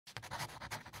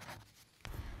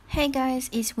Hey guys,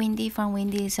 it's Windy from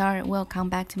Windys.Art. Welcome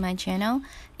back to my channel.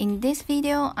 In this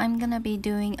video, I'm gonna be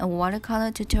doing a watercolor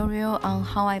tutorial on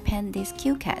how I paint this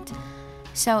cute cat.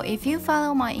 So if you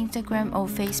follow my Instagram or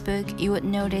Facebook, you would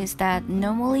notice that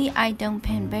normally I don't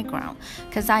paint background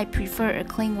because I prefer a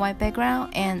clean white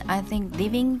background, and I think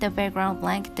leaving the background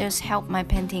blank does help my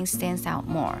painting stand out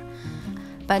more.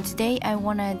 But today I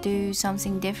wanna do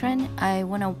something different. I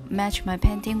wanna match my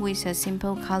painting with a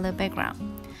simple color background.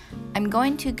 I'm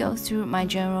going to go through my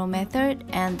general method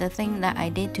and the thing that I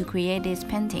did to create this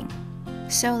painting.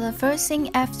 So the first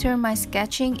thing after my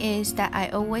sketching is that I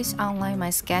always outline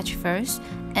my sketch first,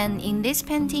 and in this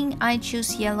painting I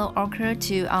choose yellow ochre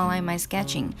to outline my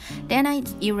sketching. Then I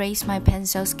erase my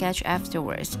pencil sketch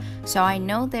afterwards, so I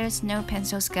know there's no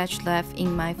pencil sketch left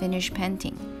in my finished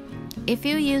painting. If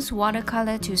you use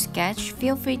watercolor to sketch,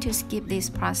 feel free to skip this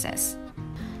process.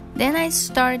 Then I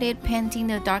started painting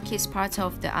the darkest parts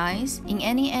of the eyes. In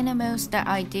any animals that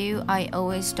I do, I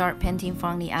always start painting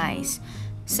from the eyes.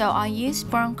 So I use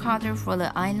brown color for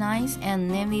the eye lines and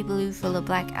navy blue for the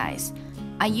black eyes.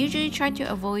 I usually try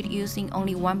to avoid using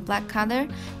only one black color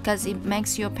because it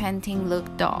makes your painting look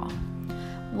dull.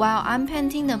 While I'm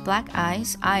painting the black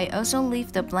eyes, I also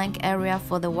leave the blank area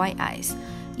for the white eyes.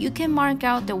 You can mark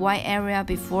out the white area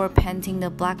before painting the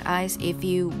black eyes if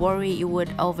you worry you would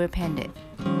overpaint it.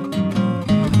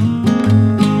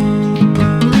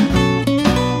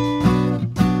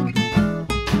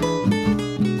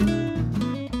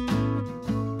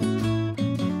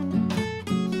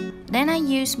 Then I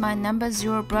use my number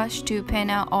 0 brush to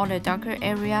paint out all the darker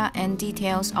area and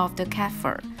details of the cat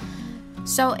fur.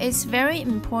 So it's very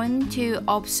important to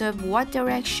observe what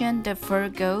direction the fur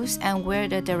goes and where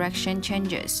the direction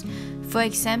changes. For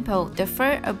example, the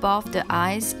fur above the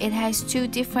eyes, it has two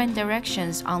different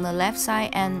directions on the left side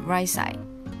and right side.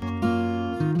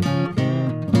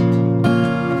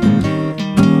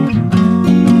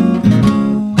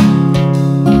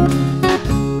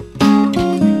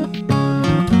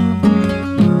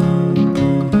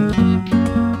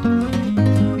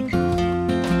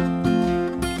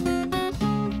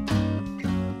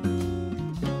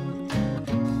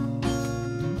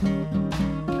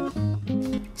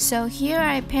 So here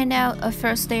I paint out a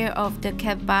first layer of the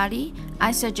cat body.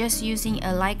 I suggest using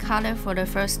a light color for the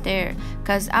first layer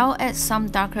because I'll add some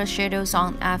darker shadows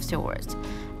on afterwards.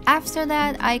 After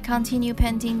that, I continue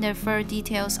painting the fur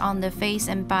details on the face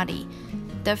and body.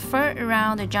 The fur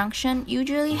around the junction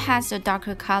usually has a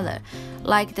darker color,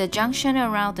 like the junction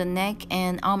around the neck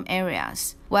and arm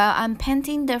areas. While I'm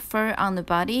painting the fur on the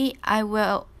body, I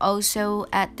will also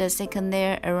add the second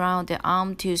layer around the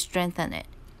arm to strengthen it.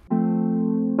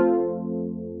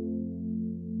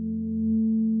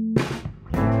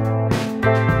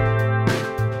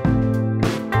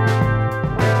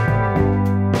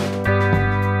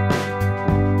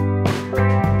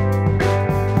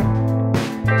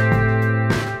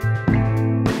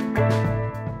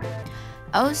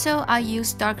 Also, I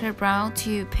use darker brown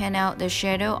to paint out the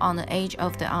shadow on the edge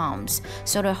of the arms,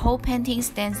 so the whole painting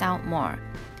stands out more.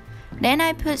 Then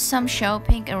I put some shell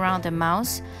pink around the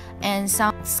mouth and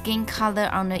some skin color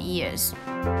on the ears.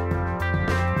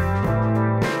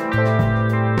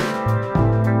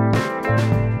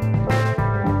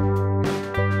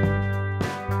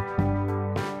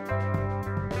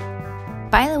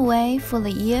 By the way, for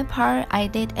the ear part, I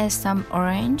did add some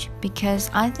orange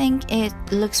because I think it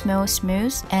looks more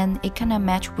smooth and it kinda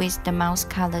match with the mouse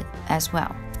color as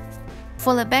well.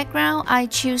 For the background, I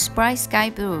choose bright sky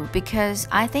blue because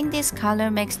I think this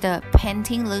color makes the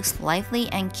painting look lively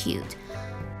and cute.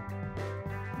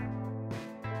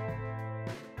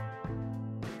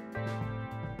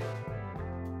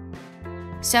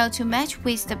 So to match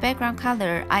with the background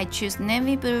color, I choose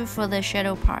navy blue for the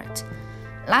shadow part.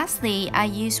 Lastly, I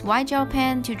use white gel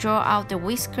pen to draw out the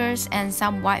whiskers and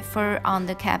some white fur on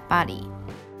the cat body.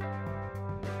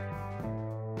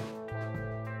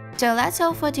 So that's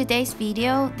all for today's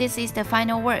video. This is the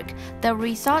final work. The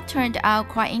result turned out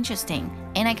quite interesting,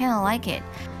 and I kinda like it.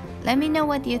 Let me know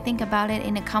what you think about it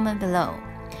in the comment below.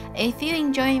 If you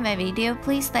enjoyed my video,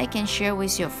 please like and share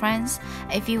with your friends.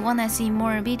 If you wanna see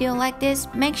more videos like this,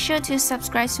 make sure to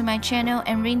subscribe to my channel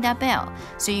and ring that bell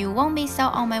so you won't miss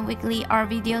out on my weekly art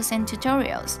videos and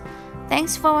tutorials.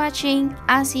 Thanks for watching.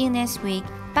 I'll see you next week.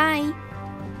 Bye!